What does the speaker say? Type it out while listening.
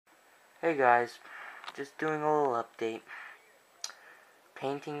Hey guys, just doing a little update.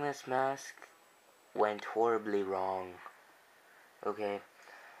 Painting this mask went horribly wrong. Okay,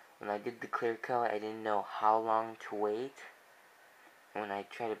 when I did the clear coat, I didn't know how long to wait. When I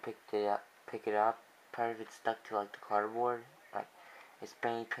tried to pick it up, part of it stuck to like the cardboard. Like I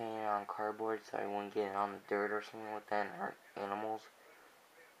spray painted on cardboard so I wouldn't get it on the dirt or something like that and hurt animals,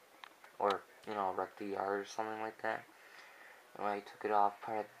 or wreck the yard or something like that. And when I took it off,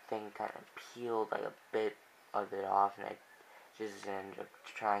 part of the thing kind of peeled like a bit of it off, and I just ended up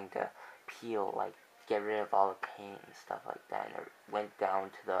trying to peel, like, get rid of all the paint and stuff like that, and it went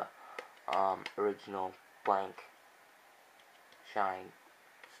down to the original blank shine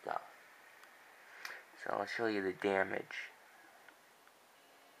stuff. So I'll show you the damage.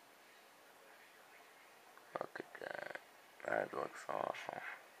 Look at that. That looks awful.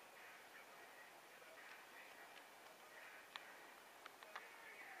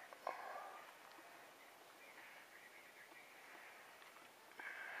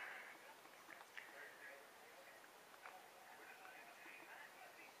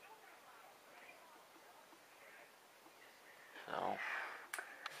 So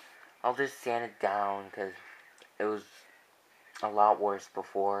I'll just sand it down because it was a lot worse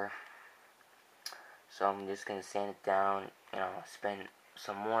before. So I'm just gonna sand it down, spend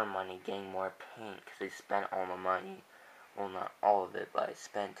some more money getting more paint because I spent all the money. Well, not all of it, but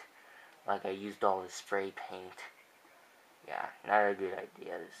I used all the spray paint. Yeah, not a good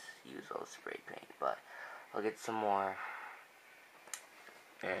idea to use all the spray paint, but I'll get some more.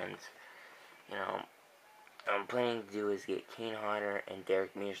 And, what I'm planning to do is get Kane Hodder and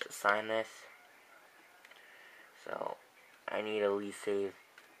Derek Mears to sign this. So, I need to at least save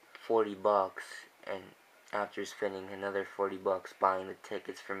 $40, and after spending another $40 buying the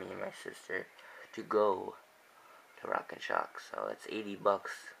tickets for me and my sister to go to Rock and Shock. So that's $80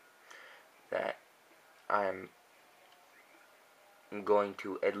 that I'm going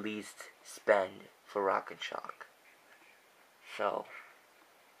to at least spend for Rock and Shock. So,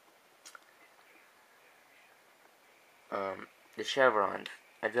 the chevrons.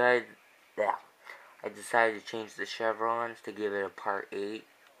 I decided to change the chevrons to give it a Part 8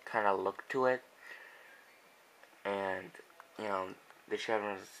 kind of look to it. And, the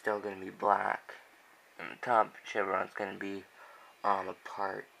chevron's still going to be black. And the top chevron's going to be a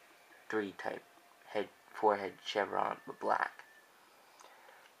Part 3 type forehead chevron, but black.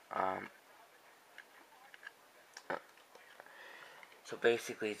 So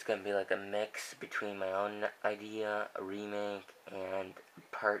basically it's going to be like a mix between my own idea, a remake, and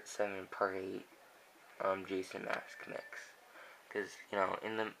Part 7, Part 8 Jason Mask mix. Because,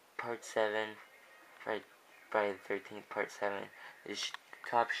 in the Part 7, Friday the 13th Part 7, this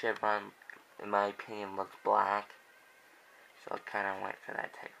top chevron, in my opinion, looks black. So I kind of went for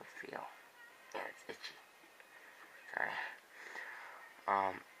that type of feel. Yeah, it's itchy. Sorry.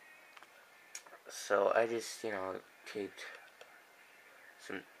 So I just,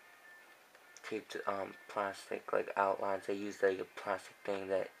 taped plastic like outlines. I used like a plastic thing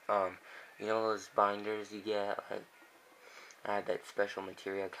that those binders you get, like I had that special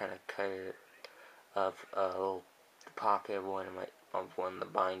material, kind of cut it of the pocket of one of the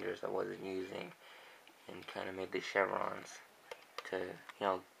binders I wasn't using, and kind of made the chevrons to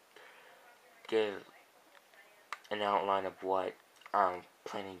give an outline of what I'm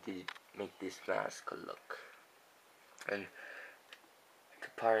planning to make this mask look. And to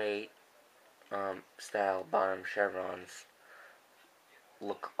Part 8 style bottom chevrons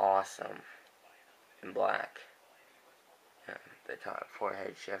look awesome in black. And the top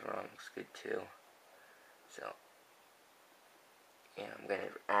forehead chevron looks good too. So, yeah, I'm gonna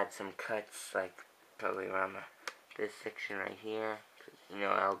add some cuts, like probably around this section right here, because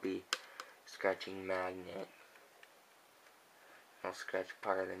I'll be scratching Magnet. I'll scratch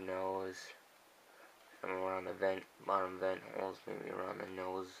part of the nose, and around the bottom vent holes, maybe around the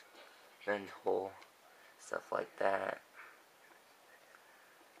nose vent hole, stuff like that.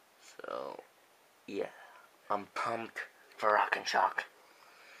 So, yeah, I'm pumped for Rock and Shock.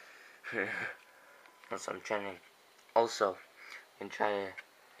 So I'm trying to also try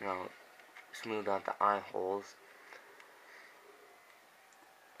to smooth out the eye holes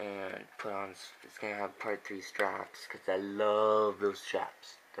and put on. It's gonna have Part 3 straps because I love those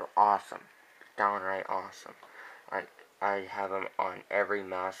straps. They're awesome, downright awesome. I have them on every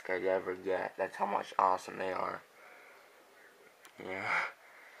mask I ever get. That's how much awesome they are. Yeah,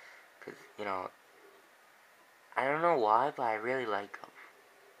 because I don't know why, but I really like them.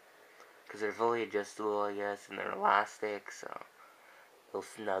 Because they're fully adjustable, I guess, and they're elastic, so they'll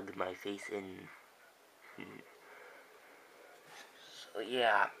snug my face in. So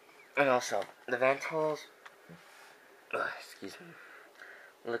yeah, And also, the vent holes, excuse me,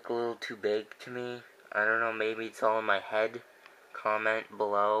 look a little too big to me. I don't know, maybe it's all in my head. Comment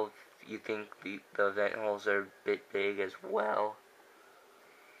below if you think the vent holes are a bit big as well.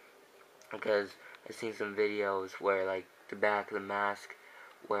 Because I've seen some videos where, like, the back of the mask,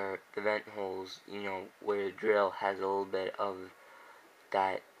 where the vent holes, you know, where the drill has a little bit of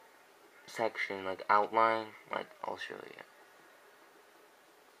that section, like, outline. Like, I'll show you.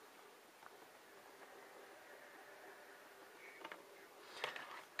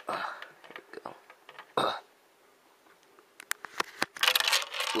 Here we go.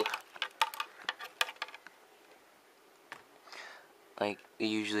 Like, they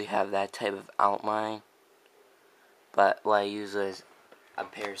usually have that type of outline, but what I use is a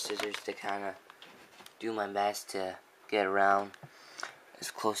pair of scissors to kind of do my best to get around as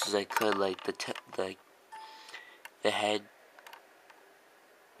close as I could, like the head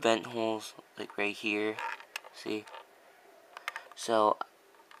vent holes, like right here. See? So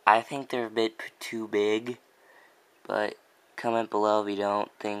I think they're a bit too big, but comment below if you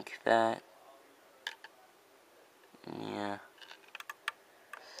don't think that. Yeah,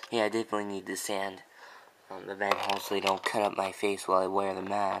 I definitely need to sand the vent holes so they don't cut up my face while I wear the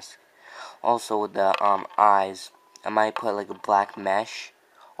mask. Also with the eyes, I might put like a black mesh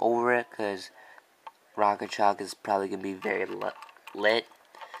over it, because Rocket Shock is probably going to be very lit,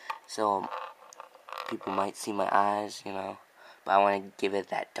 so people might see my eyes, you know, but I want to give it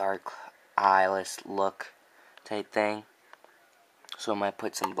that dark, eyeless look type thing, so I might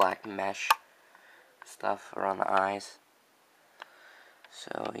put some black mesh stuff around the eyes.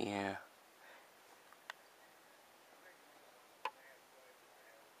 So yeah.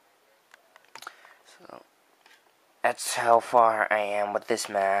 So that's how far I am with this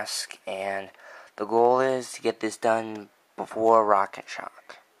mask, and the goal is to get this done before Rocket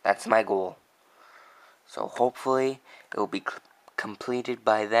Shock. That's my goal. So hopefully it will be completed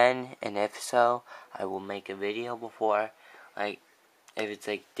by then, and if so, I will make a video before, like, if it's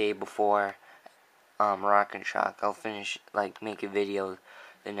like day before Rocket Shock, I'll finish, like, make a video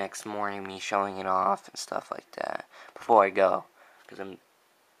the next morning, me showing it off and stuff like that before I go, because I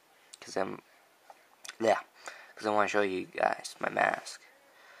want to show you guys my mask.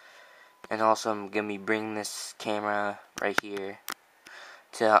 And also, I'm gonna be bringing this camera right here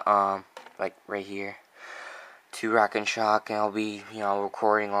to like right here to Rocket Shock, and I'll be, you know,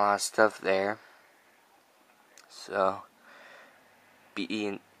 recording a lot of stuff there. So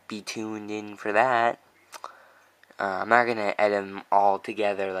be tuned in for that. I'm not gonna edit them all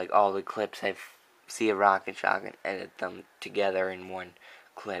together, like all the clips I see a Rocket Shock, and edit them together in one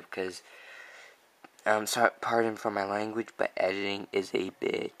clip, because sorry, pardon for my language, but editing is a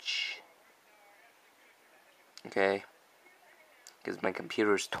bitch. Okay, because my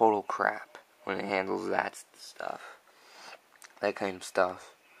computer is total crap when it handles that stuff, that kind of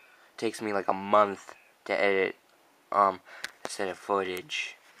stuff. It takes me like a month to edit a set of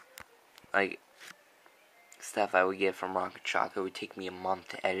footage, like stuff I would get from Rocket Shock. It would take me a month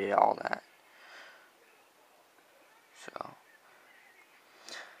to edit all that.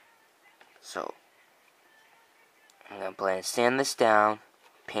 So I'm gonna plan to sand this down,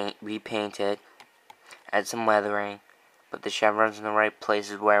 repaint it, add some weathering, put the chevrons in the right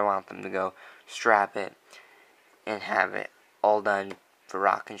places where I want them to go, strap it, and have it all done for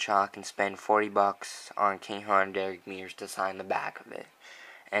Rocket Shock, and spend $40 on Kane Hodder and Derek Mears to sign the back of it,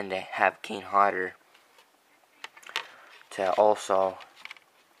 and to have Kane Hodder to also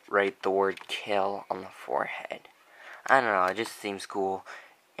write the word kill on the forehead. I don't know, it just seems cool,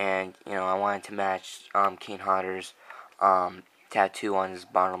 and, you know, I wanted to match Kane Hodder's tattoo on his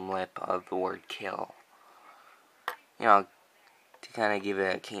bottom lip of the word kill. You know, to kind of give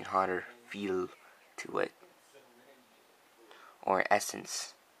it a Kane Hodder feel to it, or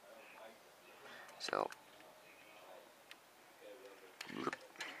essence. So,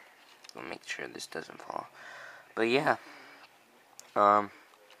 I'll make sure this doesn't fall. But yeah,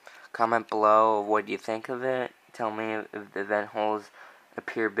 comment below what you think of it. Tell me if the vent holes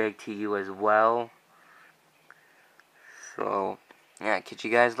appear big to you as well. So, yeah, catch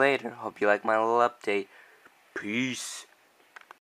you guys later. Hope you like my little update. Peace.